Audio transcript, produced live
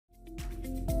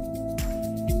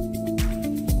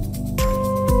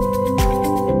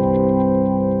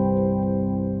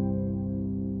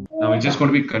just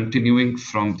going to be continuing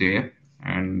from there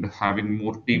and having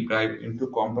more deep dive into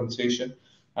compensation.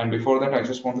 And before that, I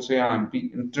just want to say I'm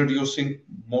be introducing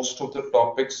most of the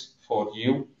topics for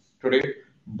you today,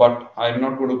 but I'm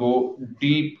not going to go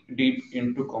deep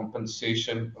into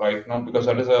compensation right now because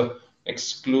that is a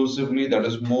exclusively that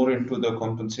is more into the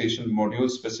compensation module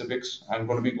specifics. I'm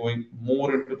going to be going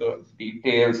more into the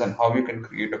details and how you can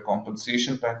create a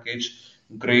compensation package,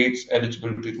 grades,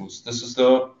 eligibility rules. This is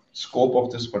the scope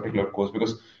of this particular course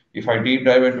because if I deep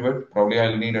dive into it, probably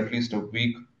I'll need at least a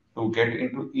week to get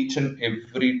into each and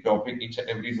every topic, each and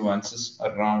every nuances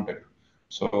around it.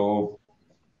 So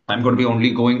I'm going to be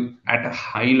only going at a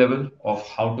high level of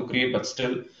how to create, but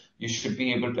still you should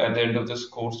be able to, at the end of this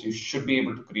course, you should be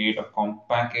able to create a comp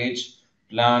package,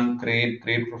 plan, grade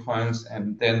profiles,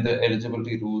 and then the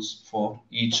eligibility rules for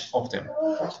each of them.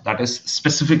 So that is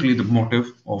specifically the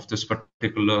motive of this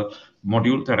particular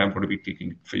module that I'm going to be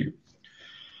taking for you.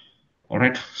 All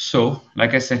right. So,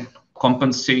 like I said,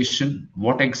 compensation.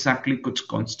 What exactly could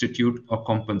constitute a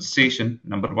compensation?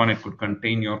 Number one, it could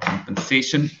contain your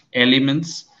compensation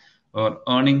elements or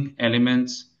earning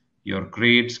elements, your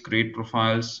grades, grade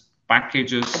profiles,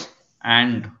 packages,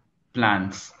 and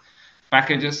plans.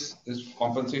 Packages is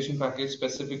compensation package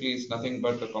specifically is nothing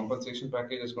but the compensation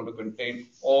package is going to contain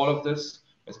all of this.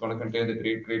 It's going to contain the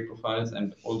grade profiles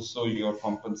and also your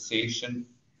compensation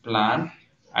plan.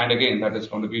 And again, that is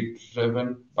going to be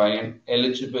driven by an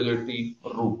eligibility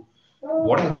rule.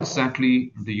 What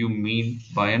exactly do you mean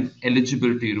by an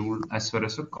eligibility rule as far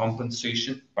as a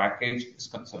compensation package is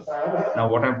concerned? Now,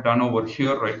 what I've done over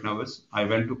here right now is I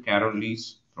went to Carol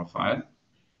Lee's profile.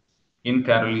 In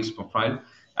Carol Lee's profile,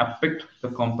 I picked the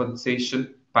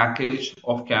compensation package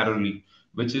of Carol Lee,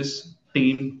 which is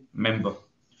team member.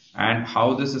 And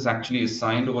how this is actually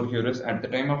assigned over here is at the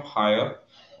time of hire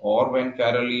or when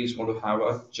Carol Lee is going to have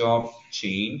a job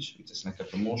change, which is like a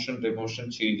promotion,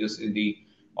 demotion, changes in the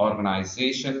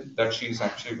organization that she's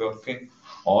actually working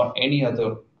or any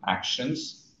other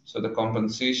actions. So the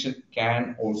compensation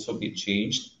can also be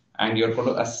changed and you're going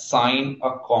to assign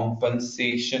a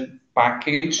compensation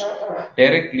package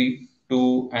directly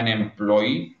to an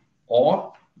employee,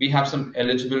 or we have some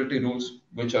eligibility rules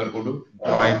which are going to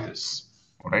drive this.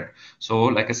 All right. So,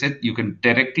 like I said, you can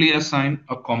directly assign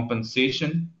a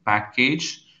compensation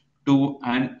package to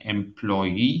an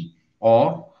employee,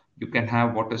 or you can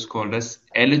have what is called as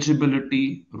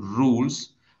eligibility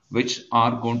rules, which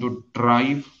are going to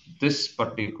drive this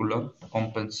particular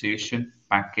compensation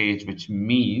package, which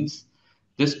means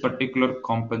this particular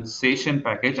compensation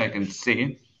package, I can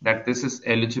say that this is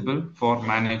eligible for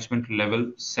management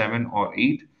level 7 or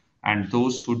 8 and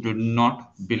those who do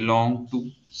not belong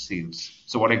to sales.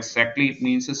 So what exactly it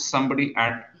means is somebody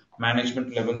at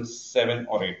management level 7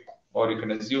 or 8, or you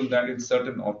can assume that in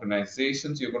certain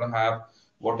organizations you're going to have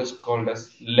what is called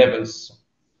as levels.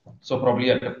 So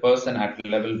probably at a person at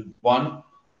level 1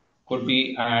 could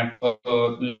be at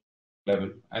a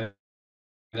level, and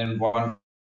then 1,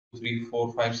 2, 3,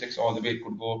 4, 5, 6, all the way it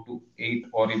could go up to 8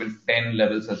 or even 10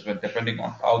 levels as well, depending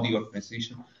on how the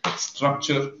organization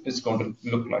structure is going to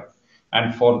look like.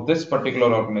 And for this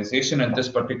particular organization and this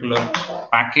particular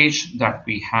package that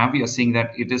we have, we are seeing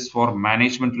that it is for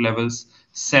management levels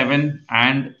 7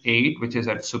 and 8, which is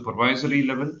at supervisory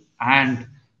level and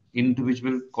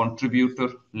individual contributor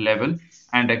level.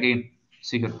 And again,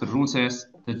 see here the rule says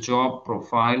the job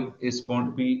profile is going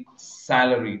to be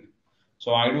salaried.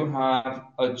 So I do have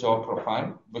a job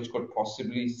profile which could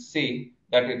possibly say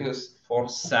that it is for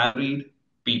salaried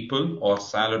people or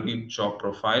salaried job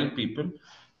profile people.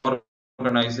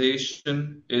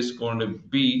 Organization is going to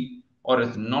be, or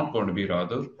is not going to be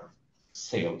rather,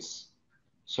 sales.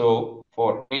 So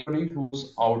for anybody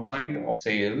who's outside of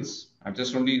sales, I'm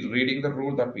just only reading the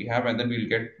rule that we have and then we'll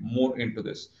get more into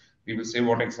this. We will say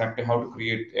what exactly how to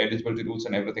create eligibility rules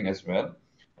and everything as well.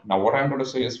 Now, what I'm going to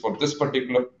say is for this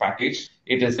particular package,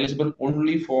 it is eligible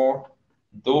only for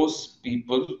those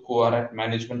people who are at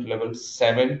management level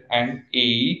 7 and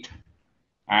 8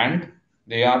 and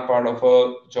they are part of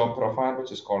a job profile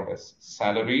which is called as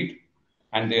salaried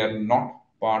and they are not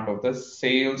part of the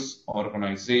sales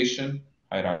organization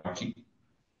hierarchy.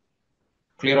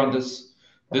 Clear on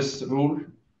this rule?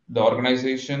 The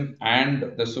organization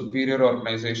and the superior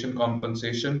organization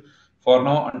compensation. For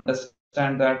now,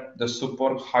 understand that the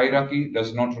super hierarchy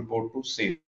does not report to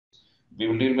sales. We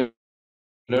will deal with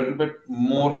a little bit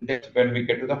more depth when we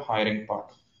get to the hiring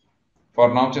part.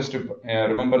 For now, just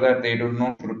remember that they do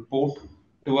not report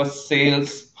to a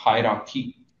sales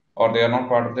hierarchy or they are not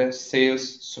part of the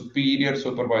sales superior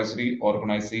supervisory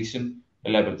organization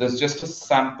level. This is just a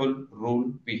sample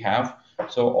rule we have.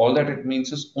 So all that it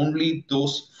means is only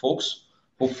those folks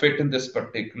who fit in this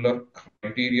particular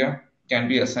criteria can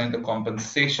be assigned the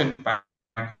compensation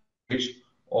package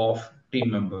of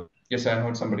team member. Yes, I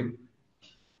heard somebody.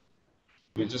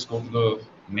 We just go to the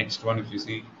next one. If you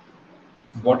see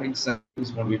what exactly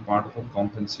is going to be part of a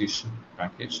compensation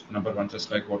package. Number one,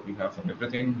 just like what we have for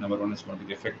everything. Number one is going to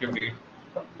be the effective date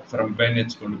from when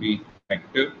it's going to be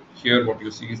effective. Here, what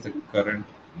you see is the current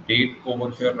date over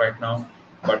here right now,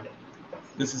 but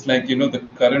this is like the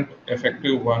current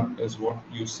effective one is what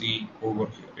you see over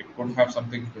here. It could have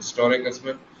something historic as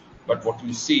well, but what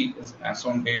you see is as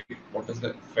on date, what is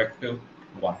the effective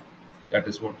one. That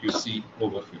is what you see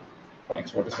over here.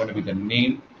 Next, what is going to be the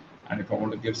name, and if I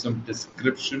want to give some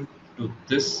description to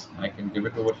this, I can give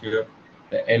it over here.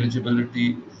 The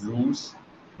eligibility rules.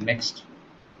 Next,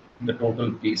 the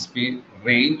total base pay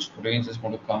range is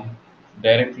going to come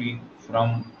directly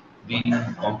from the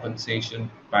compensation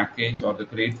package or the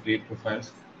grade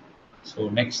profiles. So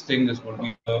next thing is going to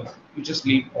be you just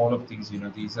leave all of these.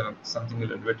 These are something a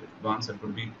little bit advanced and will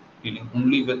be dealing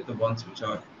only with the ones which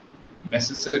are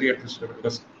necessary at this level,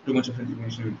 because too much of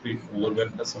information will feel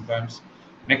overwhelmed us sometimes.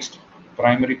 Next,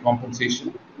 primary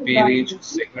compensation pay range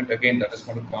segment, again that is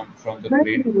going to come from the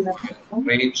grade profile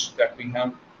range that we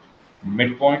have.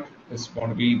 Midpoint is going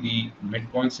to be the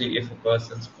midpoint, say if a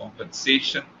person's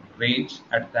compensation range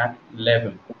at that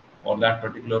level or that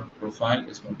particular profile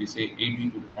is going to be say 80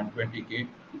 to 120K,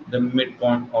 the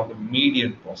midpoint or the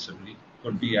median possibly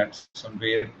could be at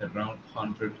somewhere around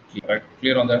 100K. Right?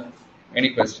 Clear on that?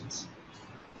 Any questions?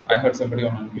 I heard somebody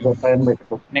on unmute. Yes, I am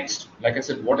better. Next, like I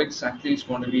said, what exactly is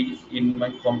going to be in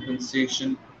my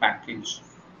compensation package?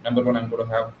 Number one, I'm going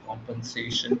to have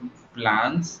compensation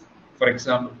plans. For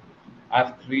example,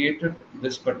 I've created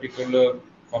this particular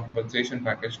compensation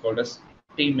package called as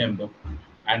team member,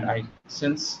 and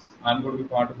since I'm going to be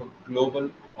part of a global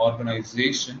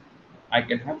organization, I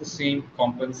can have the same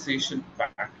compensation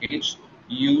package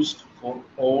used for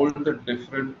all the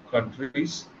different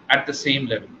countries at the same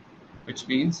level, which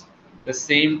means the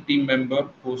same team member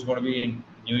who's going to be in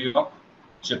New York,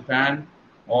 Japan,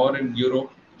 or in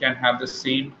Europe can have the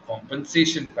same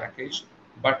compensation package,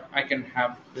 but I can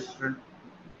have different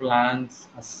plans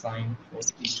assigned for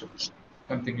each of them.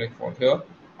 Something like for here,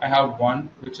 I have one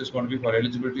which is going to be for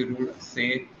eligibility rule.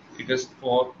 Say it is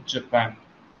for Japan.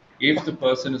 If the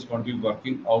person is going to be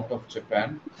working out of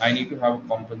Japan, I need to have a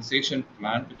compensation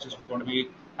plan which is going to be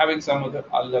having some other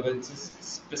allowances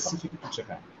specific to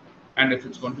Japan. And if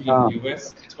it's going to be in Ah,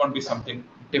 US, it's going to be something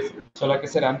different. So like I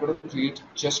said, I'm going to create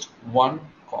just one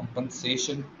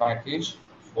compensation package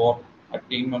for a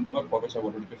team member for which I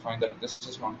already defined that this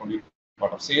is not going to be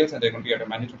part of sales and they're going to be at a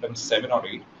management level 7 or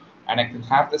 8. And I can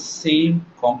have the same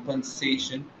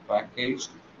compensation package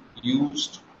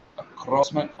used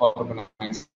across my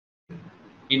organization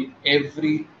in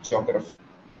every geography,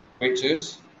 which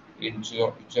is in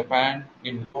Japan,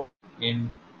 in Europe, in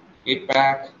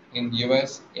APAC, in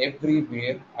US,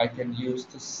 everywhere I can use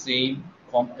the same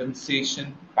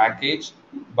compensation package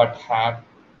but have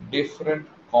different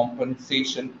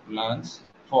compensation plans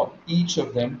for each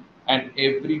of them and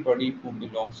everybody who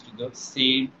belongs to the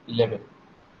same level.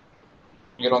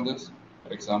 Clear on this?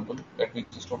 For example, let me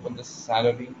just open the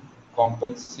salary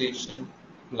compensation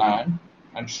plan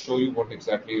and show you what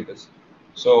exactly it is.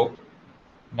 So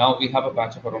now we have a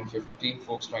batch of around 15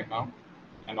 folks right now,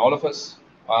 and all of us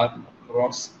are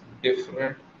across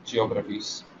different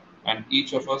geographies, and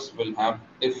each of us will have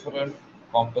different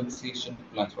compensation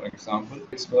plans. For example,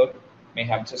 Pittsburgh may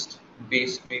have just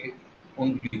base pay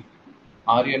only.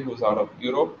 Aryan, who's out of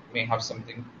Europe, may have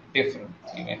something different.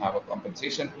 He may have a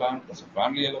compensation plan plus a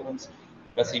family allowance,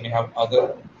 plus he may have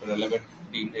other relevant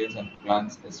details and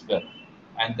plans as well.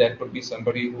 And there could be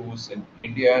somebody who's in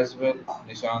India as well,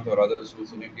 Nishant or others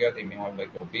who's in India, they may have like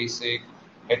a basic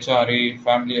HRA,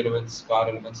 family allowance, car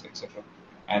allowance, etc.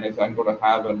 And if I'm going to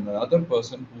have another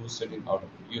person who's sitting out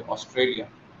of Australia,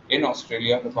 in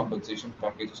Australia, the compensation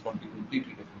package is going to be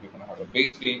completely different. You're going to have a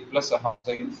base pay plus a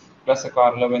housing, plus a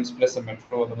car allowance, plus a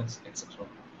metro allowance, etc.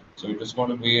 So it is going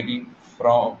to vary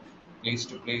from place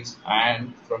to place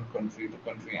and from country to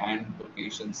country and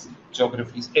locations,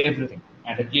 geographies, everything.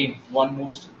 And again, one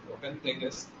most important thing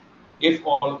is if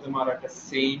all of them are at the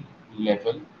same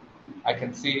level, I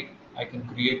can say I can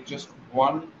create just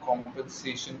one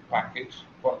compensation package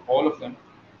for all of them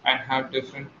and have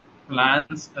different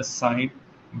plans assigned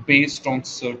based on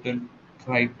certain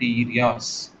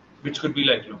criterias, which could be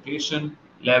like location,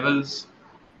 levels,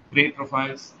 grade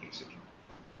profiles, etc.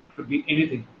 Could be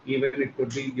anything. Even it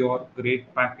could be your grade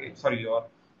package, your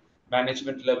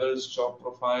management levels, job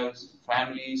profiles,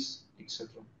 families,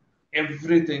 etc.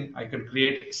 everything. I can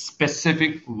create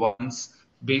specific ones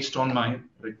based on my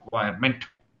requirement.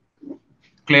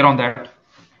 Clear on that?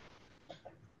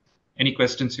 Any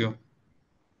questions here?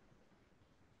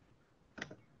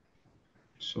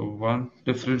 So one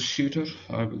differentiator,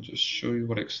 I will just show you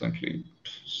what exactly it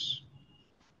is.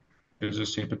 It's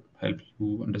just here to help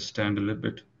you understand a little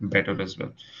bit better as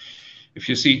well. If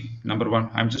you see, number one,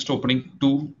 I'm just opening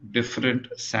two different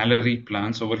salary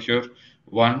plans over here.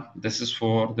 One, this is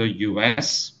for the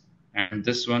US, and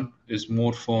this one is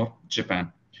more for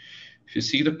Japan. If you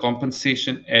see the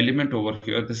compensation element over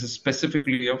here, this is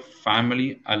specifically a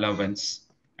family allowance.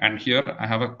 And here I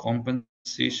have a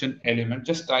compensation element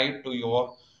just tied to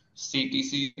your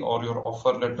CTC or your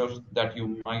offer letter that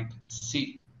you might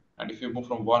see. And if you move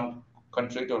from one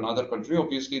country to another country,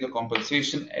 obviously the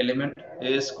compensation element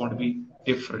is going to be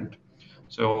different.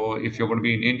 So if you're going to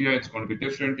be in India, it's going to be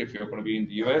different. If you're going to be in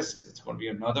the US, it's going to be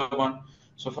another one.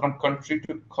 So from country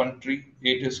to country,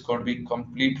 it is going to be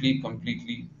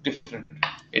completely different.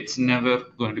 It's never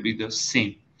going to be the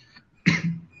same.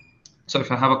 So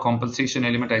if I have a compensation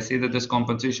element, I say that this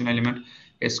compensation element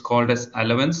is called as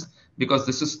allowance because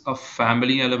this is a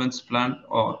family allowance plan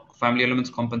or family allowance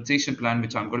compensation plan,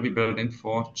 which I'm going to be building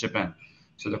for Japan.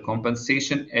 So the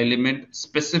compensation element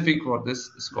specific for this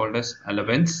is called as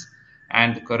allowance,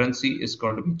 and the currency is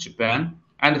going to be Japan,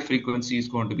 and the frequency is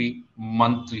going to be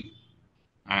monthly.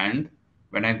 And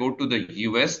when I go to the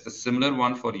US, the similar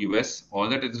one for US, all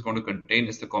that it is going to contain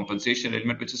is the compensation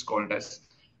element, which is called as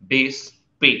base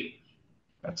pay.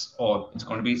 That's all. It's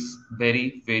going to be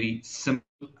very simple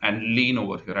and lean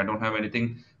over here. I don't have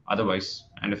anything otherwise.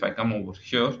 And if I come over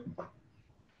here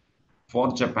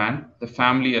for Japan, the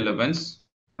family allowance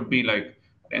would be like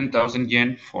 10,000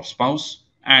 yen for spouse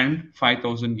and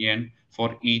 5,000 yen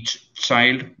for each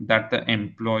child that the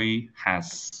employee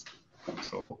has.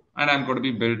 So, and I'm going to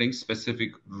be building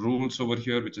specific rules over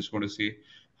here, which is going to say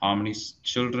how many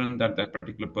children that that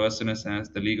particular person has,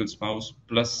 the legal spouse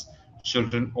plus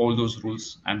children, all those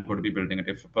rules I'm going to be building it.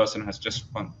 If a person has just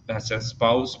one, has a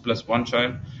spouse plus one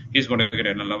child, he's going to get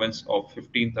an allowance of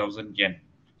 15,000 yen.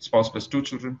 Spouse plus two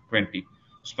children, 20.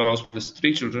 Spouse plus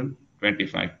three children,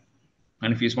 25.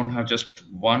 And if he's going to have just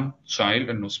one child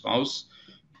and no spouse,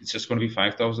 it's just going to be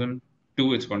 5,000.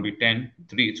 Two, it's going to be 10.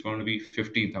 Three, it's going to be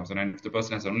 15,000. And if the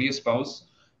person has only a spouse,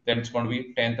 then it's going to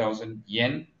be 10,000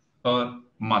 yen per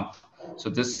month. So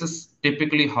this is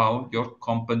typically how your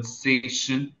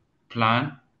compensation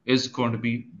plan is going to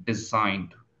be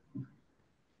designed.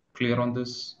 Clear on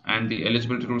this? And the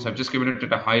eligibility rules, I've just given it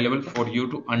at a high level for you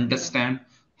to understand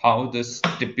how this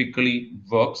typically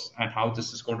works and how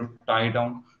this is going to tie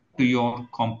down to your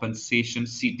compensation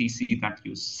CTC that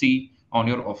you see on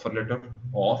your offer letter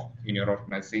or in your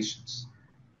organizations.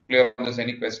 Clear on this?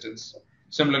 Any questions?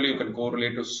 Similarly, you can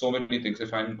correlate to so many things.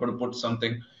 If I'm going to put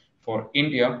something for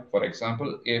India, for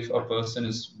example, if a person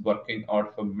is working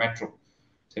out of a metro,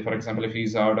 say for example, if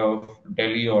he's out of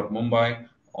Delhi or Mumbai,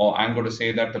 or I'm going to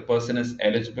say that the person is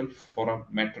eligible for a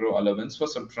metro allowance for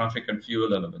some traffic and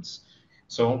fuel allowance.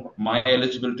 So my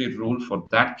eligibility rule for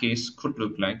that case could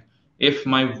look like if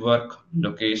my work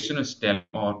location is Delhi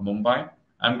or Mumbai,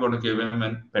 I'm going to give him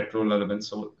a petrol allowance,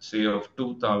 so say of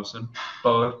 2,000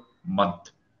 per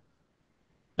month.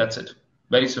 That's it.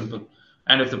 Very simple.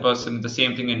 And if the person, the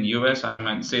same thing in US, I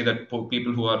might say that for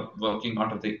people who are working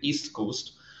out of the East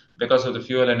Coast, because of the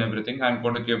fuel and everything, I'm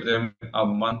going to give them a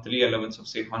monthly allowance of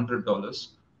say $100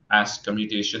 as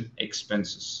commutation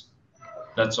expenses.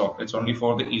 That's all. It's only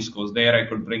for the East Coast. There I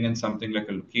could bring in something like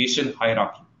a location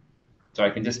hierarchy. So I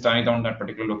can just tie down that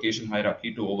particular location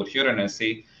hierarchy to over here and I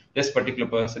say this particular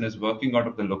person is working out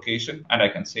of the location and I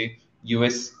can say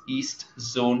US East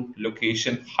Zone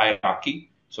location hierarchy.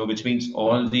 So which means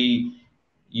all the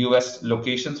US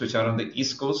locations which are on the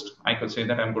East Coast, I could say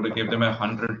that I'm going to give them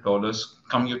 $100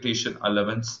 commutation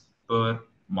allowance per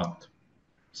month.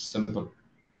 Simple.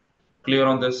 Clear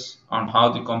on this, on how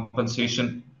the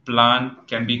compensation plan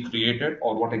can be created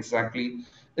or what exactly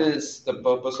is the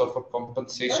purpose of a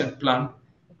compensation plan.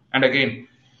 And again,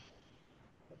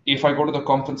 if I go to the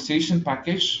compensation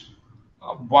package,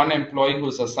 one employee who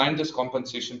is assigned this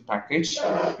compensation package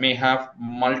may have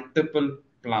multiple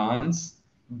plans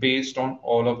based on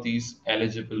all of these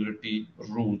eligibility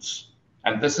rules.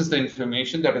 And this is the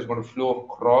information that is going to flow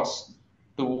across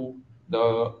to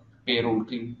the payroll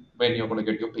team when you're going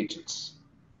to get your paychecks.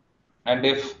 And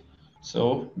if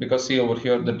so, because see over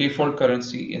here, the default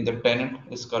currency in the tenant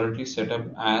is currently set up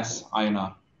as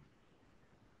INR.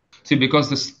 See, because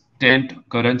this tenant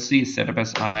currency is set up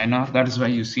as INR, that is why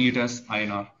you see it as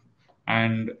INR.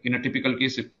 And in a typical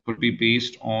case, it could be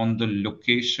based on the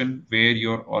location where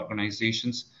your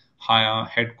organizations higher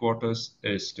headquarters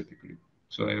is typically.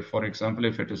 So, if, for example,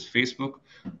 if it is Facebook,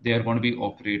 they are going to be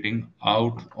operating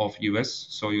out of US.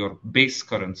 So, your base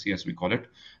currency, as we call it,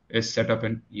 is set up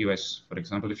in US. For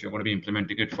example, if you're going to be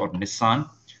implementing it for Nissan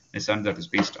that is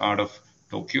based out of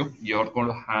Tokyo, you're going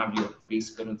to have your base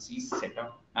currency set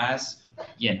up as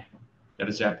yen, that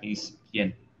is Japanese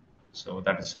yen. So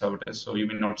that is how it is. So you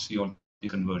may not see all the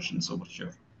conversions over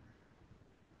here.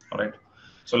 All right.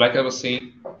 So like I was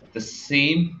saying, the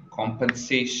same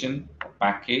compensation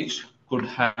package could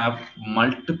have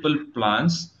multiple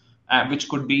plans which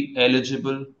could be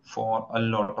eligible for a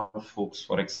lot of folks.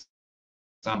 For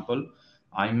example,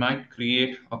 I might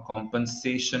create a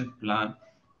compensation plan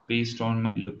based on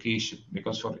my location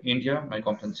because for India, my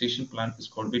compensation plan is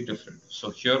going to be different. So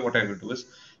here, what I will do is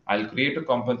I'll create a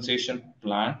compensation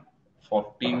plan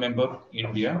for team member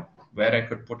India where I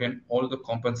could put in all the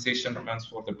compensation plans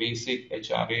for the basic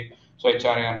HRA. So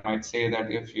HRA, I might say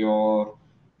that if you're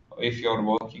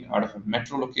working out of a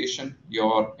metro location,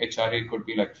 your HRA could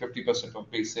be like 50% of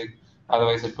basic,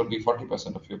 otherwise it could be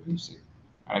 40% of your basic.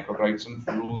 And I could write some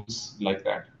rules like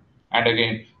that. And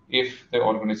again, if the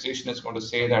organization is going to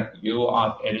say that you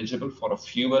are eligible for a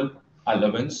fuel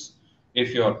allowance,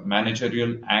 if you're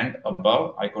managerial and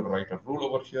above, I could write a rule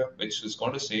over here which is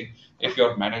going to say if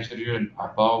you're managerial and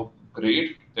above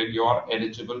grade, then you are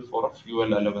eligible for a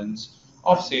fuel allowance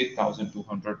of say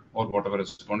 1,200 or whatever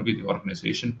is going to be the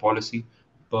organization policy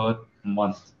per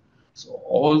month. So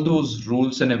all those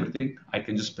rules and everything I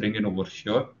can just bring in over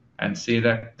here and say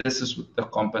that this is the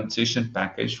compensation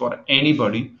package for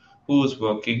anybody who is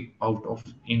working out of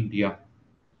India.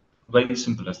 Very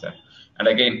simple as that. And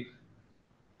again,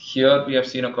 here we have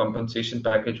seen a compensation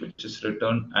package which is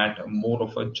written at more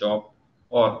of a job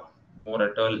or more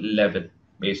at a level.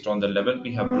 Based on the level,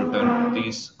 we have written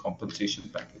these compensation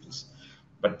packages.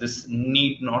 But this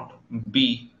need not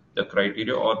be the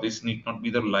criteria or this need not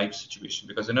be the live situation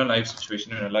because in a live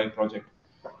situation, in a live project,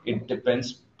 it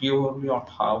depends purely on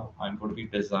how I'm going to be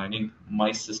designing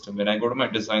my system. When I go to my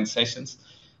design sessions,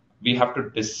 we have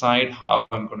to decide how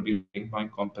I'm going to be doing my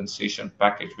compensation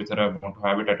package, whether I want to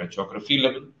have it at a geography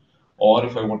level or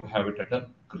if I want to have it at a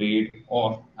grade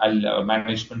or a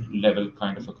management level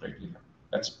kind of a criteria.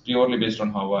 That's purely based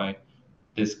on how I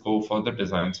just go for the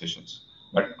design sessions.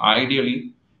 But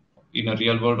ideally, in a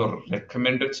real world or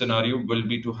recommended scenario will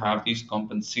be to have these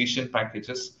compensation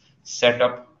packages set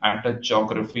up at a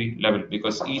geography level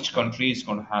because each country is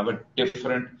going to have a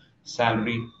different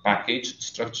salary package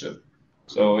structure.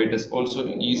 So it is also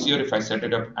easier if I set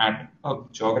it up at a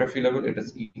geography level. It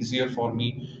is easier for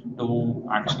me to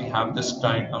actually have this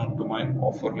tied down to my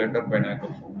offer letter when I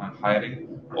go for my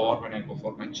hiring or when I go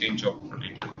for my change of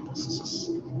related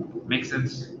processes. Make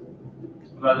sense?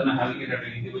 Rather than having it at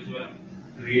an individual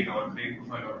grade or grade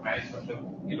profile or management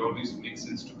level, it always makes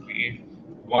sense to create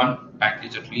one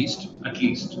package at least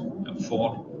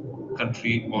for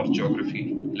country or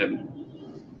geography level.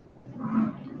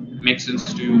 Makes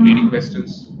sense to you? Any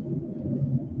questions?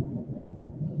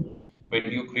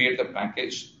 When you create the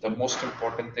package, the most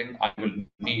important thing I will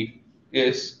need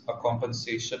is a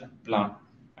compensation plan.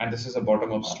 And this is a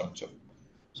bottom up structure.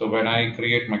 So when I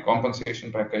create my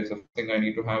compensation package, the first thing I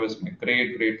need to have is my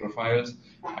grade profiles,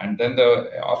 and then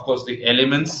of course, the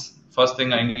elements. First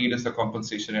thing I need is the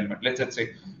compensation element. Let's just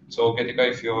say, so Getika,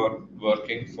 if you're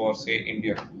working for say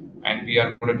India, and we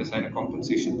are going to design a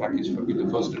compensation package for you, the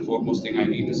first and foremost thing I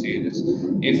need to say is,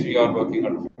 if you are working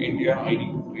out of India, I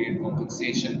need to create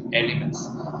compensation elements.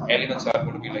 Elements are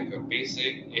going to be like your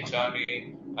basic,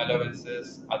 HRA,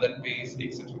 allowances, other pays,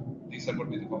 etc. These are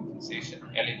going to be the compensation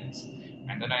elements.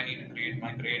 And then I need to create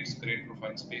my grade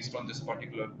profiles based on this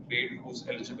particular grade, who's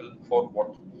eligible for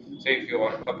what. Say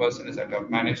if a person is at a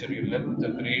managerial level, the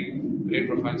grade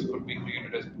profiles could be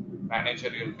created as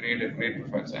managerial grade and grade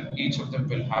profiles, and each of them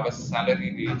will have a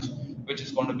salary range which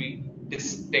is going to be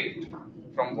distinct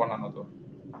from one another,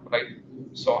 right?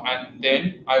 So, and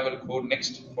then I will go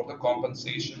next for the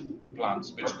compensation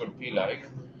plans, which could be like,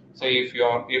 say if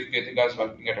Getika is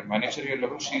working at a managerial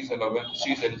level, she's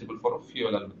eligible for a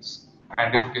fuel allowance.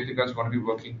 And if Getika is going to be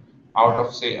working out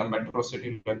of say a metro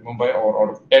city like Mumbai or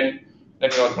out of Delhi, then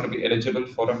you are going to be eligible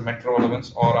for a metro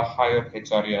allowance or a higher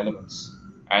HRA allowance.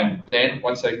 And then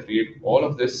once I create all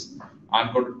of this,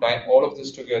 I'm going to tie all of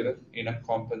this together in a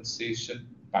compensation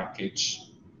package.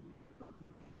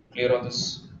 Clear on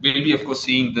this? We'll be, of course,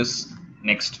 seeing this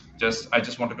next. I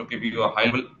just wanted to give you a high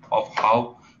level of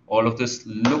how all of this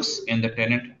looks in the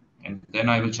tenant, and then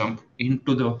I will jump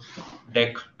into the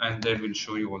deck, and then we'll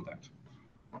show you all that.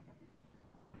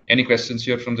 Any questions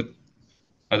here from the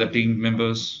other team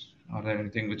members? Are there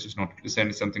anything which is not? Is there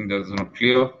something that is not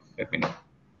clear? Let me know.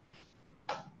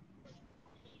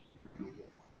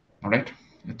 All right,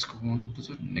 let's go on to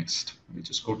the next. We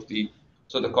just go to the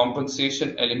so the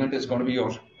compensation element is going to be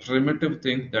your primitive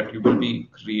thing that you will be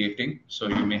creating. So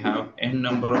you may have n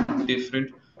number of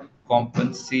different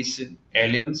compensation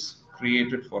elements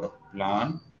created for a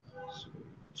plan. So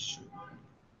it should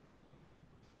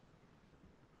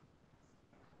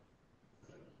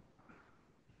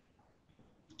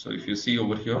So if you see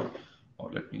over here,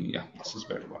 or let me, yeah, this is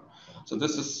better one. So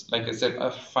this is, like I said,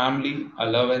 a family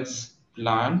allowance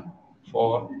plan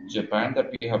for Japan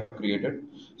that we have created.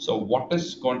 So what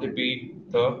is going to be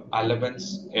the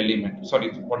allowance element? Sorry,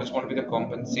 what is going to be the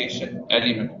compensation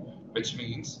element? Which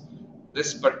means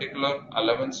this particular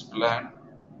allowance plan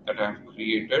that I have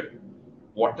created,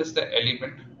 what is the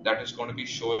element that is going to be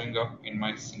showing up in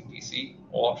my CTC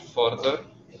or further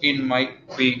in my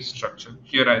pay structure.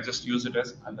 Here I just use it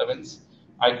as allowance.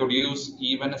 I could use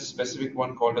even a specific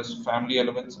one called as family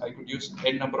allowance. I could use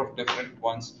a number of different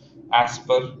ones as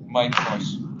per my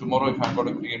choice. Tomorrow, if I'm going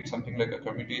to create something like a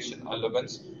commutation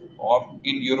allowance, or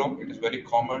in Europe, it is very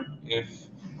common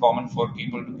for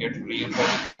people to get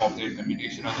reimbursed of their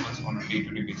commutation allowance on a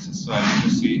day-to-day basis. So I need to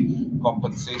say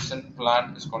compensation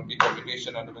plan is going to be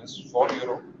commutation allowance for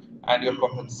Europe, and your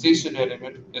compensation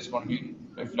element is going to be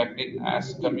reflected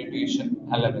as commutation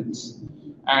allowance,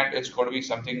 and it's going to be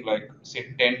something like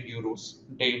say 10 euros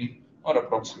daily or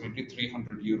approximately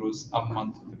 300 euros a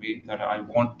month, the way that I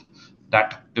want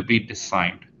that to be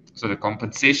designed. So the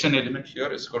compensation element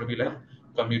here is going to be like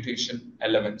commutation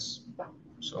allowance.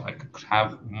 So I could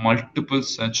have multiple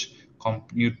such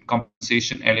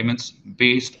compensation elements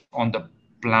based on the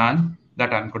plan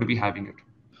that I'm going to be having it.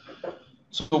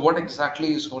 So what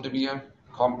exactly is going to be a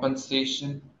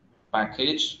compensation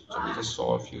package? So we just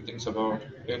saw a few things about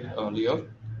it earlier.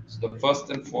 So the first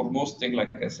and foremost thing, like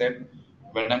I said,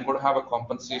 when I'm going to have a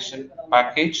compensation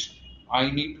package, I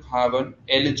need to have an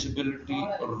eligibility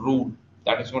rule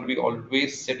that is going to be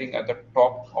always sitting at the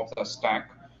top of the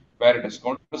stack, where it is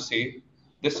going to say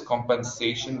this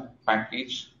compensation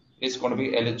package is going to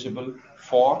be eligible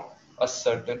for a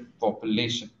certain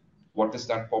population. What is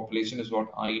that population is what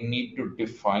I need to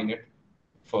define it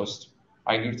first.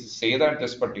 I need to say that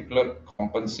this particular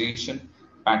compensation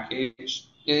package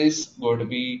is going to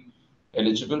be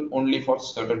eligible only for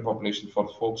certain population, for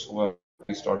folks who are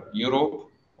based on Europe,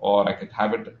 or I can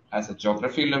have it as a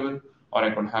geography level, or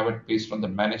I can have it based on the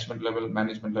management level.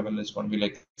 Management level is going to be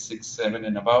like 6, 7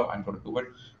 and above. I'm going to do it,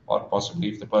 or possibly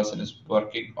if the person is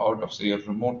working out of say a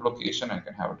remote location, I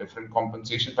can have a different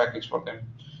compensation package for them,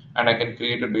 and I can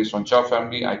create it based on job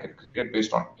family. I can create it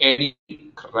based on any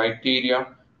criteria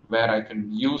where I can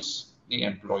use the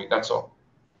employee. That's all.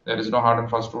 There is no hard and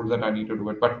fast rule that I need to do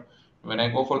it. But when I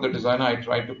go for the designer, I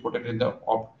try to put it in the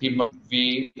optimal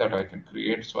way that I can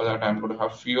create so that I'm going to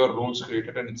have fewer rules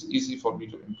created and it's easy for me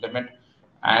to implement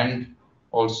and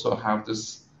also have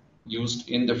this used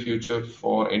in the future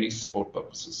for any support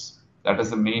purposes. That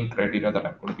is the main criteria that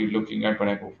I'm going to be looking at when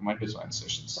I go for my design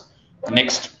sessions.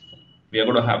 Next, we are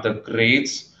going to have the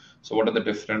grades. So what are the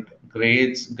different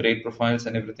grades, grade profiles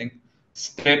and everything?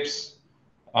 Steps.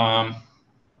 Um,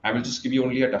 I will just give you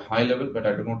only at a high level, but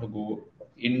I don't want to go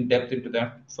in depth into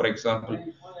that. For example,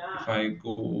 if I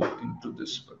go into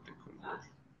this particular,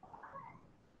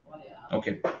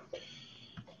 okay.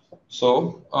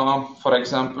 So, for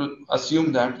example,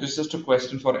 assume that this is just a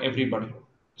question for everybody.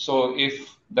 So,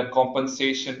 if the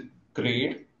compensation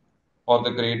grade or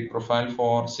the grade profile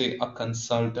for, say, a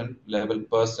consultant level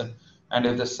person, and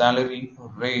if the salary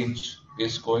range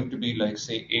is going to be like,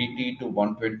 say, 80 to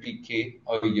 120K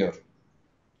a year,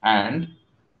 and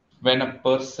when a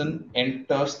person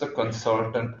enters the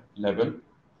consultant level,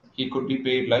 he could be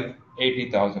paid like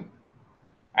 80,000,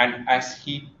 and as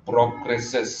he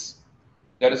progresses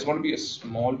there is going to be a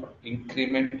small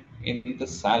increment in the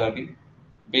salary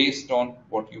based on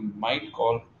what you might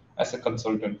call as a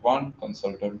consultant 1,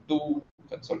 consultant 2,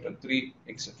 consultant 3,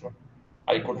 etc.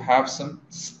 I could have some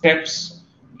steps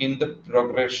in the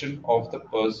progression of the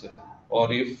person,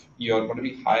 or if you are going to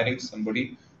be hiring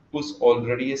somebody who's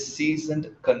already a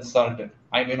seasoned consultant,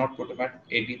 I may not put him at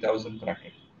 80,000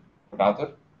 bracket.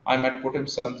 Rather, I might put him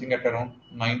something at around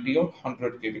 90 or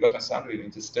 100K because my salary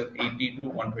range is still 80 to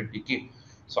 120K.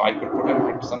 So I could put him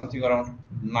at something around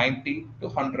 90 to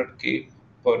 100K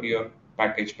per year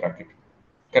package bracket.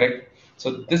 Correct?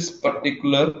 So this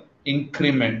particular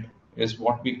increment is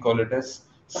what we call it as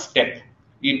step.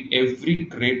 In every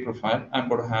grade profile, I'm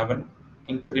going to have an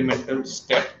incremental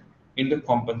step in the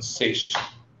compensation,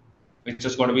 which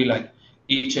is going to be like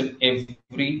each and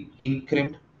every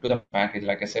increment to the package.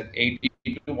 Like I said, 80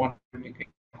 to 120.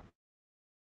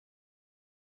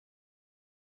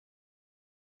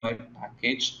 my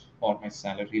package or my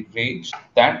salary range,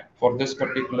 that for this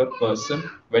particular person,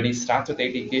 when he starts with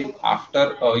 80K,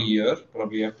 after a year,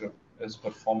 probably after his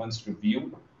performance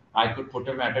review, I could put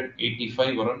him at an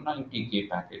 85 or a 90K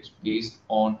package based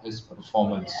on his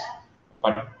performance.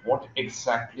 But what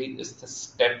exactly is the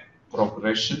step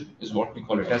progression is what we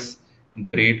call it as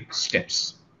grade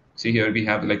steps. See here we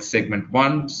have like segment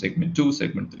 1, segment 2,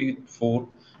 segment 3, 4,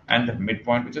 and the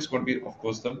midpoint, which is going to be, of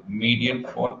course, the median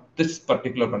for this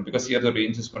particular one, because here the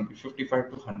range is going to be 55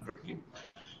 to 100K.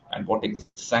 And what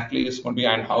exactly is going to be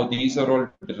and how these are all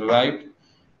derived,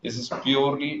 this is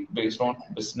purely based on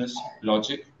business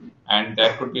logic, and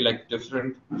there could be like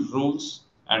different rules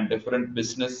and different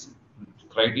business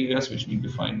criteria which we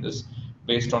define this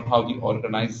based on how the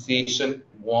organization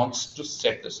wants to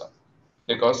set this up,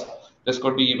 because this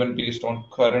could be even based on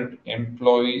current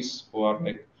employees who are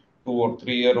like 2 or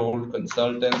 3 year old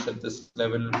consultants at this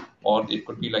level, or it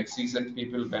could be like seasoned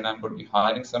people. When I'm going to be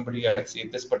hiring somebody, I'd say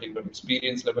this particular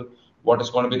experience level, what is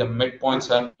going to be the midpoint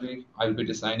salary, I'll be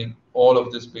designing all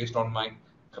of this based on my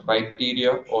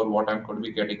criteria or what I'm going to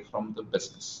be getting from the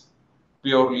business.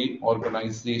 Purely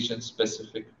organization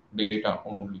specific data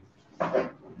only.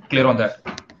 Clear on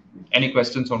that? Any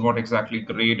questions on what exactly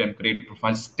grade and grade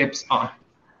profile steps are?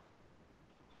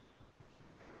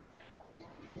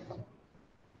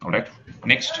 All right.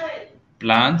 Next,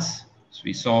 plans. So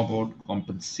we saw about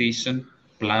compensation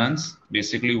plans.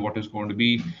 Basically, what is going to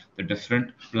be the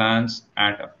different plans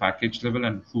at a package level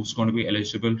and who's going to be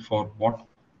eligible for what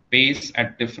pays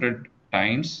at different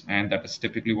times, and that is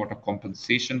typically what a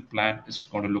compensation plan is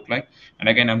going to look like. And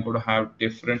again, I'm going to have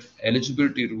different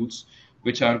eligibility rules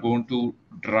which are going to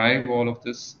drive all of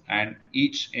this, and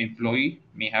each employee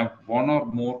may have one or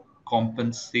more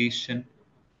compensation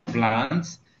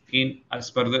plans in as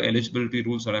per the eligibility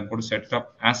rules that I'm going to set it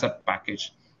up as a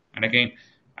package. And again,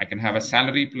 I can have a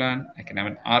salary plan, I can have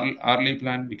an hourly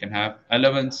plan, we can have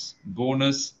allowance,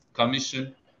 bonus,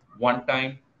 commission,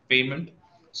 one-time payment.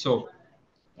 So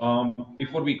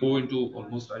before we go into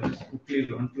almost, I'll just quickly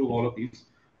run through all of these.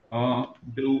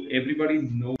 Do everybody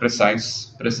know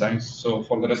precise? So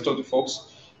for the rest of the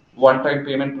folks, one-time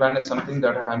payment plan is something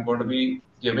that I'm going to be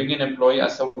giving an employee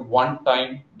as a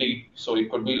one-time date. So it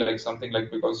could be like something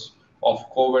like because of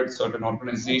COVID, certain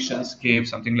organizations gave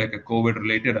something like a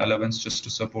COVID-related allowance just to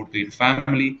support their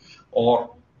family,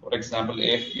 or for example,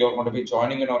 if you're going to be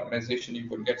joining an organization, you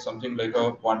could get something like a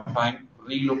one-time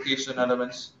relocation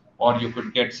allowance, or you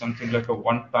could get something like a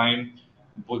one-time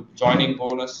joining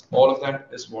bonus. All of that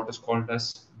is what is called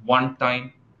as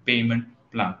one-time payment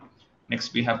plan.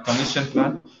 Next, we have commission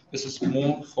plan. This is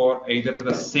more for either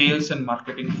the sales and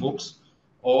marketing folks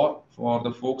or for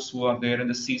the folks who are there in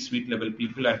the C-suite level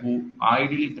people and who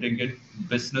ideally bring in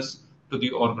business to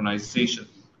the organization.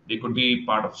 They could be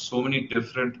part of so many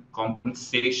different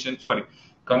commission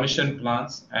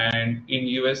plans, and in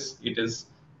US it is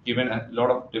given a lot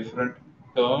of different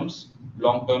terms,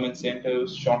 long-term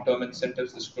incentives, short-term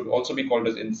incentives. This could also be called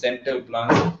as incentive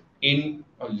plans in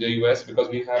the US, because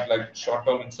we have like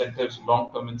short-term incentives,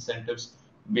 long-term incentives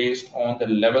based on the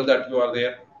level that you are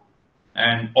there,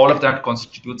 and all of that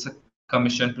constitutes a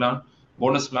commission plan.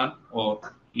 Bonus plan, or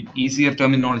in easier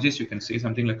terminologies, you can say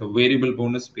something like a variable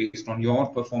bonus based on your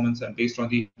performance and based on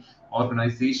the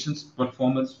organization's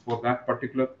performance for that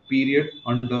particular period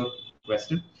under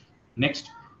question. Next,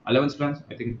 allowance plans.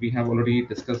 I think we have already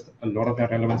discussed a lot of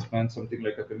that allowance plan, something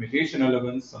like a commutation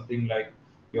allowance, something like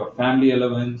your family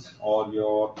allowance or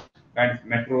your kind of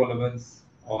metro allowance,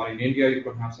 or in India you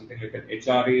could have something like an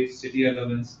HRA, city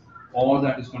allowance. All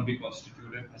that is going to be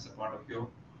constituted as a part of your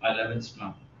allowance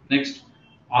plan. Next,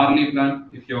 hourly plan.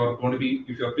 If your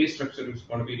pay structure is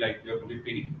going to be like you're going to be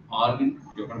paid hourly,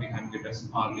 you're going to be having it as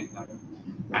hourly plan.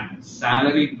 And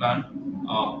salary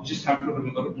plan, just have to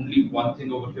remember only one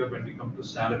thing over here when we come to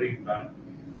salary plan.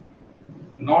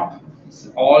 Not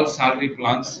all salary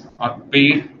plans are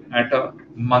paid at a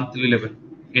monthly level.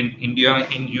 In India,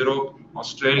 in Europe,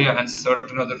 Australia, and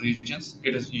certain other regions,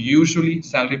 it is usually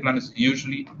salary plan is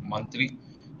usually monthly.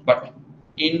 But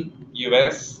in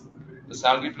US, the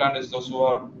salary plan is those who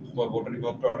have already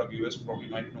worked out of US probably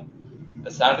might know.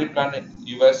 The salary plan in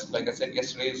US, like I said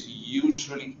yesterday, is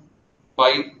usually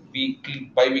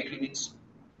bi-weekly. Bi-weekly means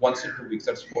once in 2 weeks.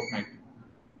 That's fortnightly.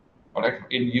 All right.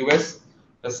 In US,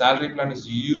 the salary plan is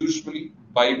usually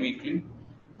bi-weekly,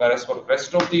 whereas for the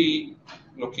rest of the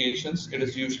locations, it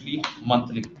is usually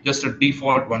monthly. Just a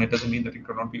default one. It doesn't mean that it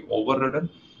cannot be overridden,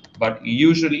 but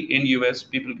usually in US,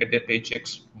 people get their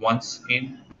paychecks once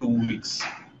in 2 weeks.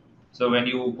 So when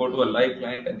you go to a live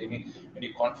client and when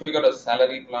you configure a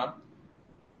salary plan,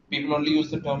 people only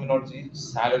use the terminology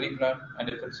salary plan, and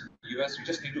if it's US, we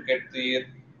just need to get their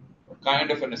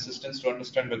kind of an assistance to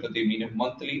understand whether they mean a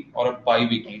monthly or a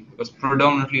bi-weekly, because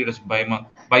predominantly it is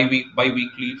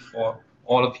bi-weekly for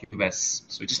all of US.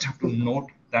 So you just have to note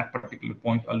that particular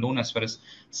point alone as far as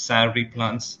salary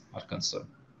plans are concerned.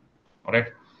 All right.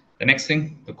 The next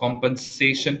thing, the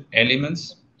compensation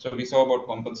elements. So we saw about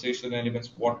compensation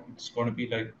elements, what it's going to be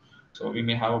like. So we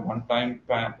may have a one-time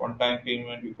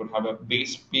payment. We could have a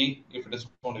base pay if it is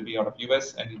going to be out of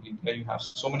US, and in India you have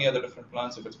so many other different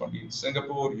plans. If it's going to be in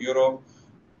Singapore, Europe,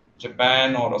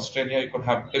 Japan, or Australia, you could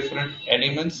have different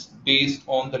elements based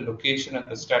on the location and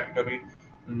the statutory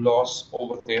laws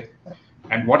over there.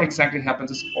 And what exactly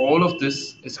happens is all of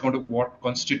this is going to what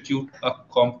constitute a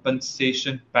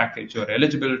compensation package. Your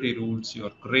eligibility rules,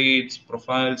 your grades,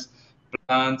 profiles,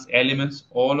 plans, elements,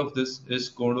 all of this is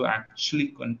going to actually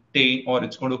contain, or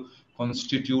it's going to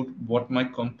constitute what my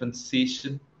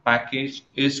compensation package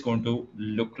is going to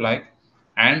look like.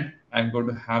 And I'm going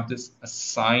to have this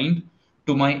assigned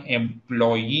to my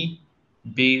employee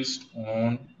based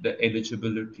on the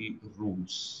eligibility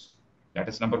rules. That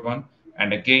is number one.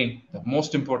 And again, the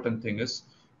most important thing is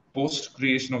post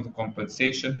creation of the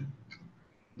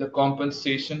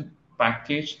compensation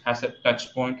package has a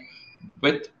touch point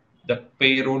with the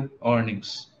payroll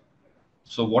earnings.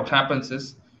 So what happens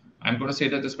is, I'm going to say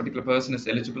that this particular person is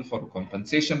eligible for a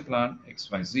compensation plan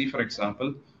XYZ, for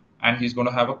example, and he's going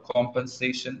to have a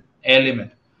compensation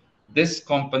element. This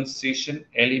compensation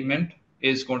element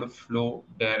is going to flow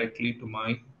directly to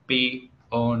my pay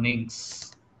earnings.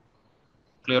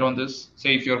 Clear on this?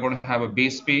 Say if you're going to have a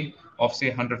base pay of say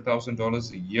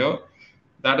 $100,000 a year,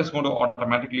 that is going to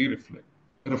automatically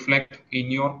reflect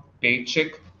in your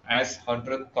paycheck as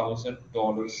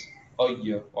 $100,000 a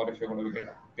year. Or if you're going to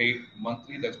get paid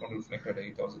monthly, that's going to reflect at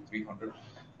 8,300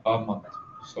 a month.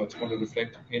 So it's going to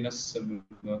reflect in a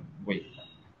similar way.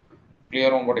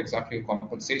 Clear on what exactly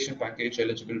compensation package,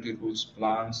 eligibility rules,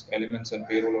 plans, elements, and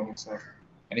payroll earnings are?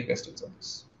 Any questions on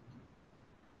this?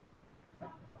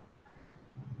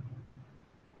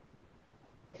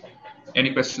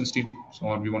 Any questions, team?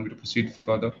 So, we want me to proceed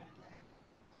further?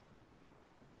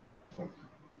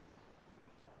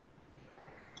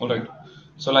 All right.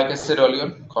 So, like I said earlier,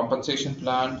 compensation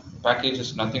plan package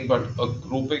is nothing but a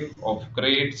grouping of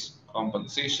grades,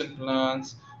 compensation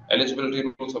plans, eligibility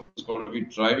rules are going to be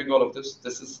driving all of this.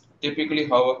 This is typically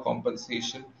how a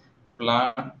compensation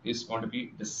plan is going to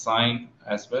be designed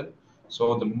as well.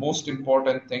 So, the most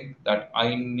important thing that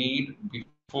I need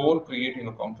before creating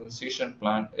a compensation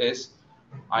plan is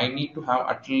I need to have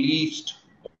at least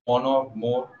one or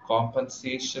more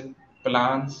compensation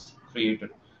plans created.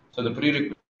 So the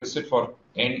prerequisite for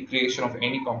any creation of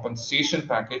any compensation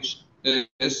package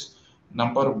is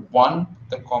number one,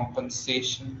 the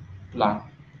compensation plan.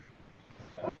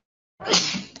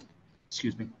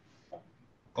 Excuse me.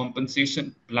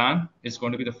 Compensation plan is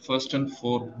going to be the first and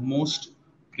foremost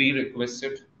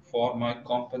prerequisite for my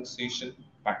compensation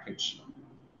package,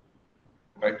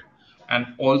 right? And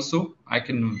also I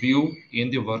can view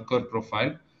in the worker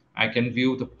profile, I can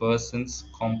view the person's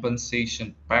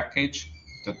compensation package,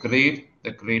 the grade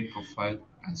profile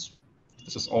as well.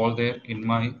 This is all there in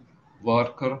my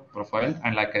worker profile.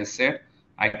 And like I said,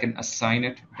 I can assign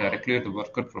it directly at the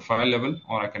worker profile level,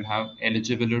 or I can have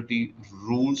eligibility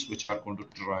rules which are going to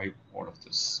drive all of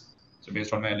this. So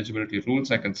based on my eligibility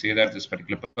rules, I can say that this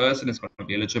particular person is going to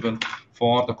be eligible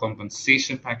for the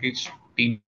compensation package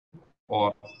team,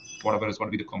 or whatever is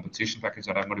going to be the compensation package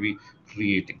that I'm going to be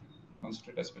creating.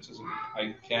 Concentrate as much as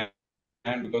I can,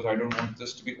 because I don't want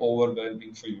this to be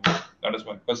overwhelming for you. That is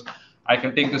why, because I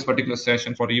can take this particular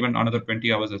session for even another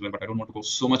 20 hours as well, but I don't want to go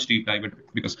so much deep dive into it,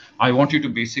 because I want you to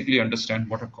basically understand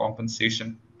what a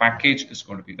compensation package is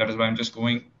going to be. That is why I'm just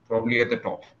going probably at the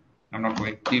top. I'm not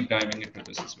going deep diving into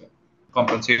this as well.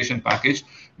 Compensation package,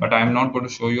 but I'm not going to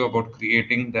show you about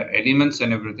creating the elements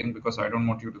and everything, because I don't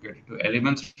want you to get into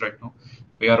elements right now.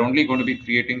 We are only going to be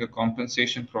creating a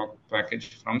compensation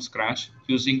package from scratch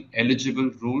using eligible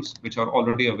rules which are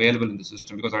already available in the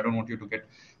system, because I don't want you to get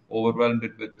overwhelmed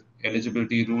with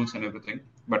eligibility rules and everything.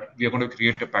 But we are going to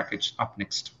create a package up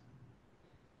next.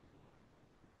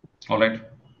 All right.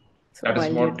 So that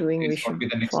while you're doing, we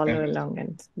should follow along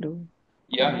and do.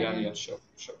 Yeah, sure.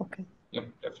 Okay. Yep,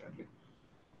 definitely.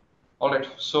 All right.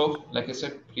 So, like I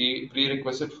said,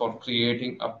 prerequisite for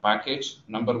creating a package.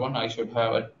 Number one, I should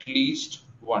have at least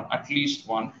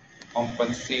one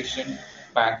compensation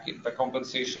package, the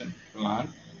compensation plan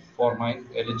for my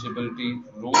eligibility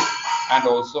rules, and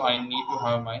also I need to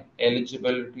have my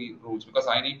eligibility rules, because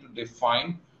I need to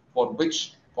define for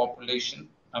which population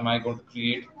am I going to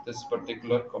create this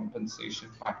particular compensation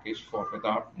package for?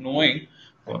 Without knowing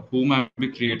for whom I'll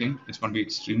be creating, it's going to be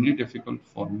extremely difficult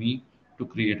for me to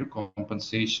create a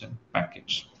compensation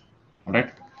package. All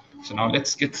right. So now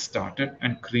let's get started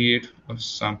and create a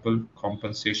sample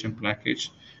compensation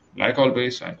package. Like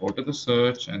always, I go to the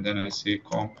search and then I say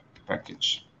comp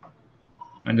package.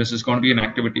 And this is going to be an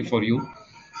activity for you.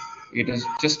 It is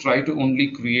just try to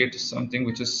only create something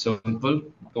which is simple.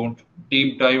 Don't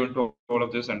deep dive into all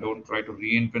of this and don't try to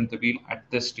reinvent the wheel at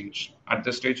this stage. At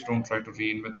this stage, don't try to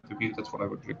reinvent the wheel. That's what I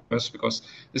would request because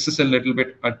this is a little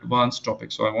bit advanced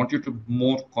topic. So I want you to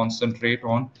more concentrate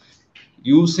on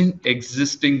using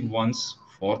existing ones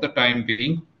for the time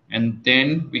being, and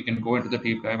then we can go into the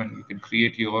deep dive and you can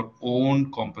create your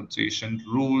own compensation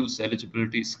rules,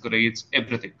 eligibilities, grades,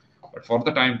 everything. But for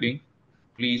the time being,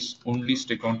 please only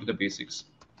stick on to the basics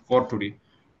for today.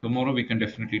 Tomorrow we can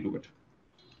definitely do it.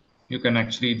 You can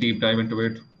actually deep dive into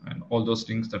it and all those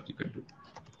things that you can do.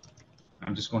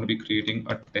 I'm just going to be creating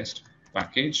a test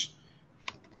package,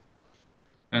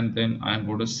 and then I'm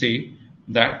going to say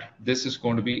that this is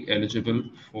going to be eligible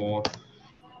for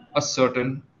a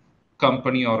certain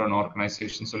company or an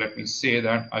organization. So let me say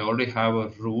that I already have a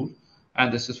rule,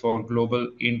 and this is for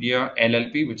Global India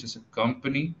LLP, which is a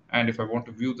company. And if I want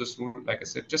to view this rule, like I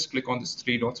said, just click on these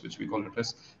three dots, which we call it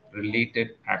as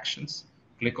related actions.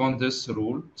 Click on this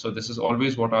rule. So this is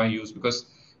always what I use because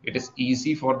it is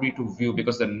easy for me to view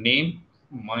because the name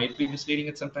might be misleading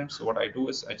it sometimes. So what I do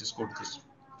is I just go to this.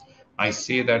 I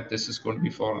say that this is going to be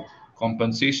for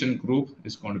compensation group,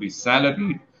 is going to be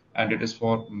salaried, and it is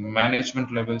for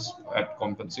management levels at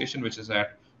compensation, which is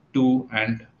at 2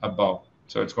 and above.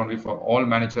 So it's going to be for all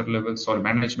manager levels or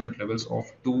management levels of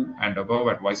 2 and above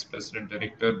at vice president,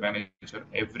 director, manager,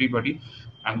 everybody.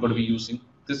 I'm going to be using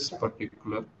this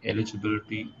particular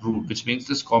eligibility rule, which means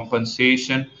this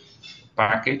compensation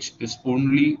package is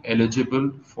only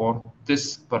eligible for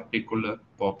this particular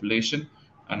population.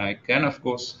 And I can of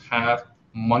course have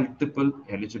multiple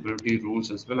eligibility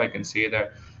rules as well. I can say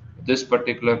that this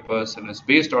particular person is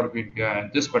based out of India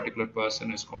and this particular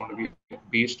person is going to be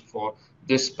based for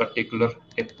this particular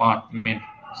department.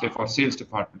 Say for sales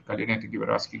department, Kalyan, I think you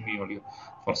were asking me earlier.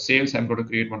 For sales, I'm going to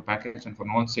create one package, and for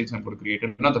non-sales, I'm going to create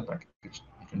another package.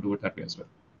 I can do it that way as well.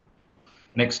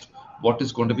 Next, what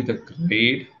is going to be the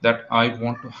grade that I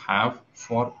want to have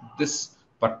for this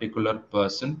particular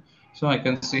person? So I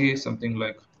can say something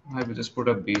like, I will just put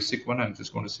a basic one. I'm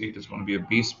just going to say it is going to be a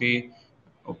base pay.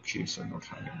 Okay, so not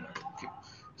having that. Okay,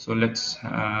 so let's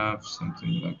have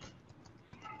something like,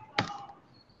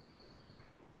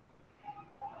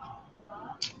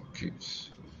 okay,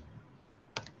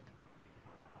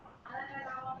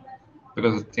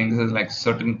 because the thing is like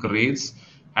certain grades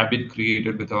have been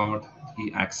created without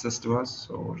the access to us.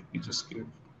 So let me just give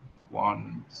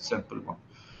one simple one.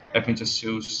 Let me just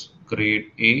choose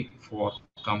grade A for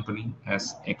company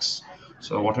as X.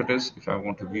 So what it is, if I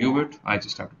want to view it, I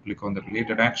just have to click on the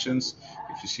related actions.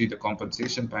 If you see the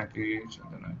compensation package,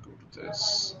 and then I go to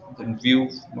this, then view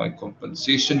my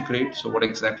compensation grade. So what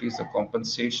exactly is the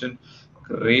compensation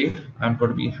grade I'm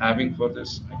going to be having for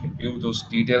this? I can view those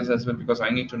details as well because I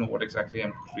need to know what exactly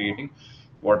I'm creating.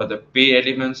 What are the pay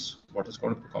elements? What is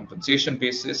going to be the compensation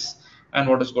basis? And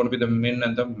what is going to be the min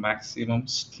and the maximum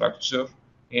structure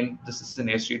in this is in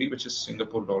SGD, which is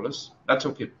Singapore dollars. That's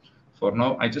okay. For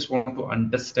now, I just want to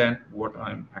understand what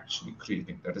I'm actually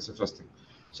creating. That is the first thing.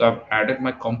 So I've added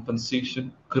my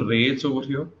compensation grades over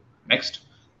here. Next,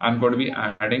 I'm going to be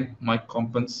adding my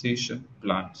compensation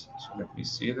plans. So let me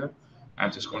see that.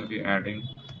 I'm just going to be adding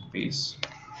base.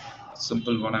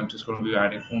 Simple one. I'm just going to be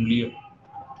adding only.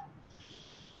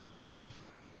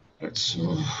 Let's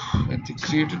so when they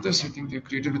created this, I think they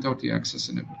created without the access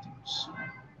and everything. So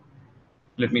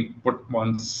let me put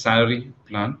one salary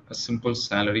plan, a simple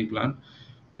salary plan.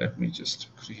 Let me just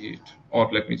create,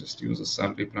 or let me just use a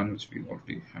salary plan which we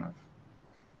already have.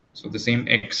 So the same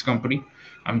X company,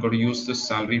 I'm going to use this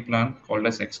salary plan called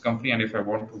as X company. And if I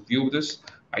want to view this,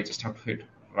 I just have to hit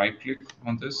right click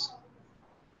on this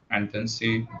and then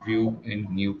say view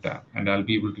in new tab, and I'll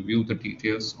be able to view the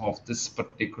details of this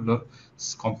particular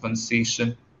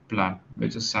compensation plan,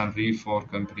 which is salary for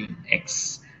company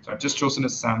X. So I've just chosen a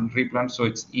salary plan so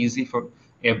it's easy for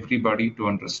everybody to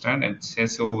understand, and it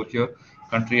says over here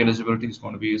country eligibility is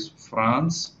going to be is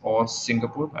France or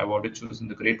Singapore. I've already chosen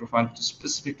the grade profile which is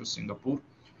specific to Singapore,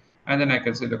 and then I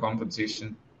can say the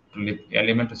compensation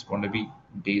element is going to be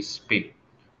base pay.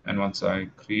 And once I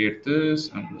create this,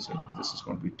 I'm going to say this is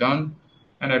going to be done,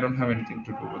 and I don't have anything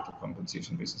to do with the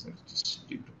compensation basis. I just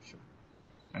leave it here.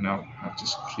 And now I've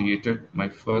just created my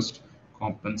first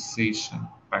compensation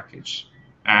package,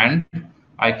 and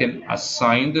I can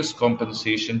assign this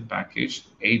compensation package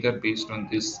either based on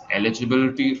this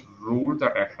eligibility rule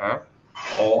that I have,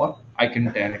 or I can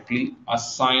directly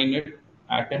assign it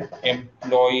at an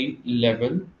employee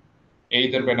level,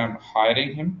 either when I'm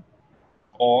hiring him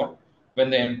or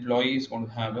when the employee is going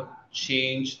to have a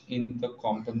change in the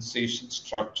compensation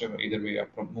structure, either via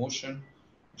promotion,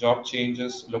 job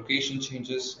changes, location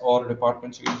changes, or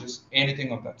department changes,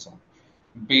 anything of that sort.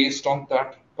 Based on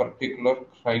that particular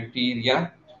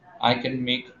criteria, I can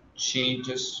make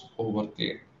changes over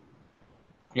there.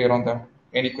 Clear on that?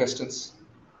 Any questions?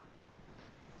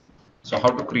 So how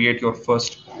to create your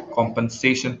first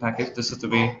compensation package? This is the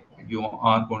way you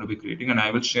are going to be creating, and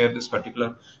I will share this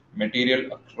particular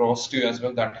material across to you as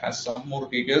well that has some more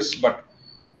details, but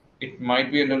it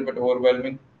might be a little bit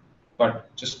overwhelming,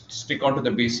 but just stick on to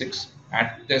the basics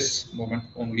at this moment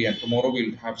only, and tomorrow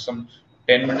we'll have some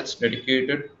 10 minutes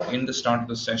dedicated in the start of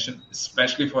the session,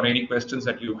 especially for any questions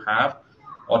that you have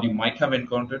or you might have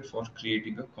encountered for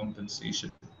creating a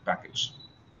compensation package.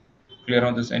 Clear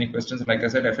on this? Any questions? Like I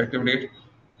said, effective date,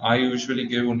 I usually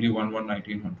give only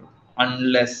 1/1900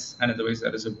 unless and otherwise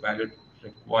there is a valid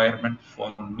requirement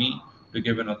for me to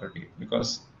give another date,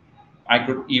 because I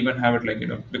could even have it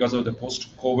like, because of the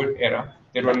post-COVID era,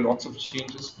 there were lots of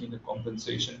changes in the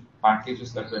compensation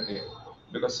packages that were there.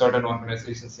 Because certain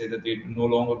organizations say that they no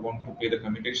longer want to pay the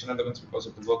commutation allowance because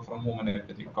of the work from home and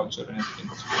everything, culture and everything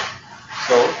was there.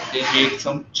 So they made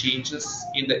some changes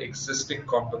in the existing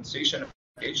compensation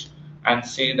package and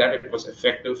say that it was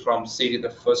effective from, say, the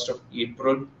 1st of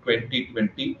April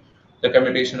 2020. The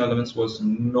commutation allowance was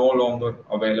no longer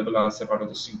available as a part of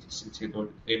the CTC.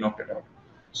 They knocked it out.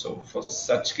 So for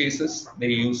such cases, they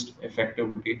used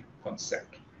effective date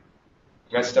concept.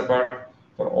 Rest apart,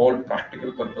 for all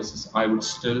practical purposes, I would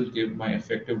still give my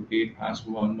effective date as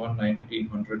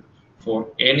 1/1900 for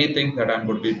anything that I'm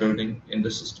going to be building in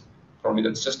the system. Probably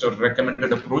that's just a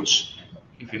recommended approach.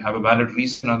 If you have a valid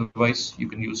reason, otherwise you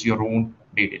can use your own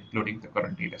date, including the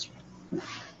current date as well.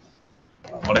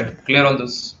 All right, clear on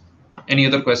this? Any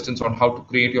other questions on how to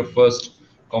create your first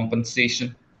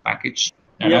compensation package?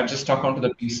 And I've just stuck onto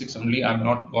the basics only. I'm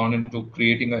not gone into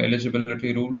creating an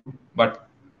eligibility rule, but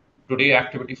today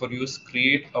activity for you is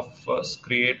create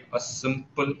a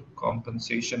simple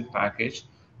compensation package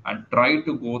and try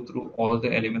to go through all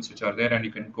the elements which are there. And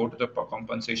you can go to the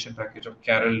compensation package of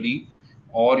Carol Lee,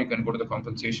 or you can go to the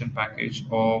compensation package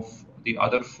of the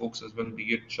other folks as well,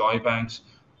 be it Joy Banks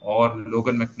or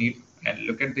Logan McNeil, and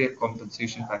look at their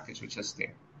compensation package which is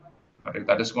there. Right,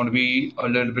 that is going to be a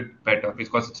little bit better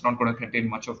because it's not going to contain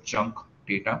much of junk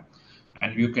data,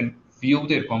 and you can view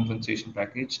their compensation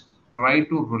package, try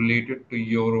to relate it to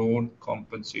your own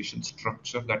compensation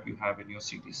structure that you have in your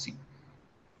CTC,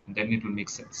 and then it will make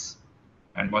sense.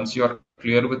 And once you are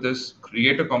clear with this,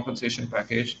 create a compensation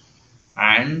package,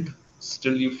 and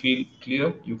still you feel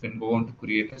clear, you can go on to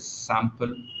create a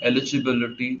sample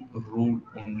eligibility rule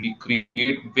only.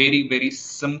 Create very, very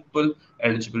simple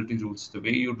eligibility rules. The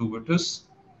way you do it is,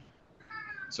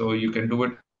 so you can do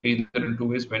it either in two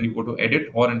ways: when you go to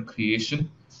edit or in creation,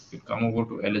 you come over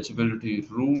to eligibility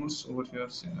rules over here.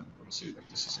 So I'm going to say that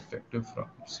this is effective from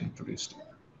today's date.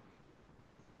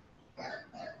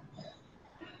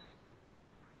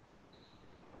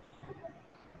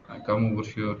 I come over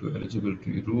here to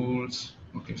eligibility rules.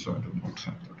 Okay, so I do not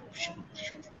have that option.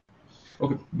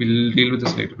 Okay, we'll deal with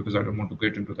this later because I don't want to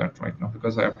get into that right now,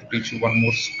 because I have to teach you one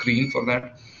more screen for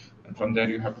that, and from there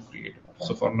you have to create it.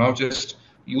 So for now, just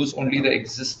use only the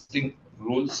existing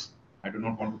rules. I do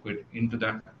not want to get into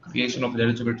that creation of the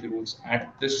eligibility rules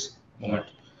at this moment.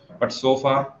 But so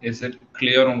far, is it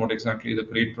clear on what exactly the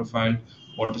grade profile,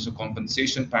 what is the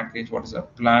compensation package, what is the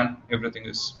plan, everything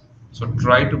is. So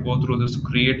try to go through this,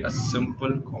 create a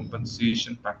simple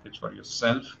compensation package for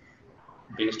yourself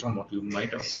based on what you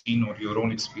might have seen or your own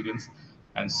experience,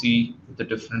 and see the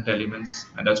different elements,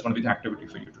 and that's going to be the activity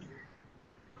for you to do.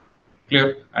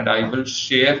 Clear? And I will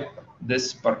share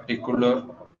this particular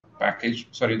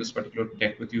this particular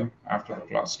deck with you after the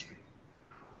class today.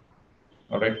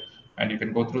 All right, and you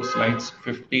can go through slides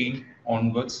 15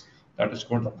 onwards. That is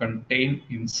going to contain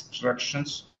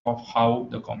instructions of how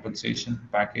the compensation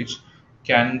package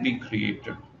can be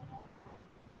created.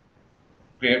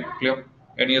 Clear?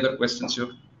 Any other questions here?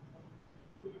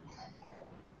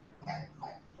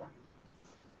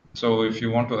 So if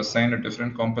you want to assign a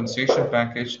different compensation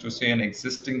package to, say, an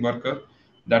existing worker,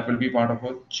 that will be part of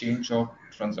a change of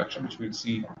transaction, which we'll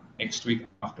see next week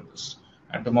after this.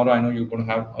 And tomorrow, I know you're going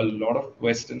to have a lot of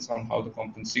questions on how the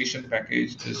compensation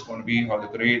package is going to be, how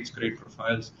the grades, grade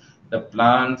profiles, the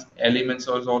plans, elements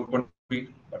are all going to be.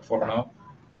 But for now,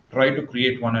 try to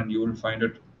create one and you will find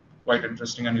it quite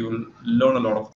interesting and you will learn a lot of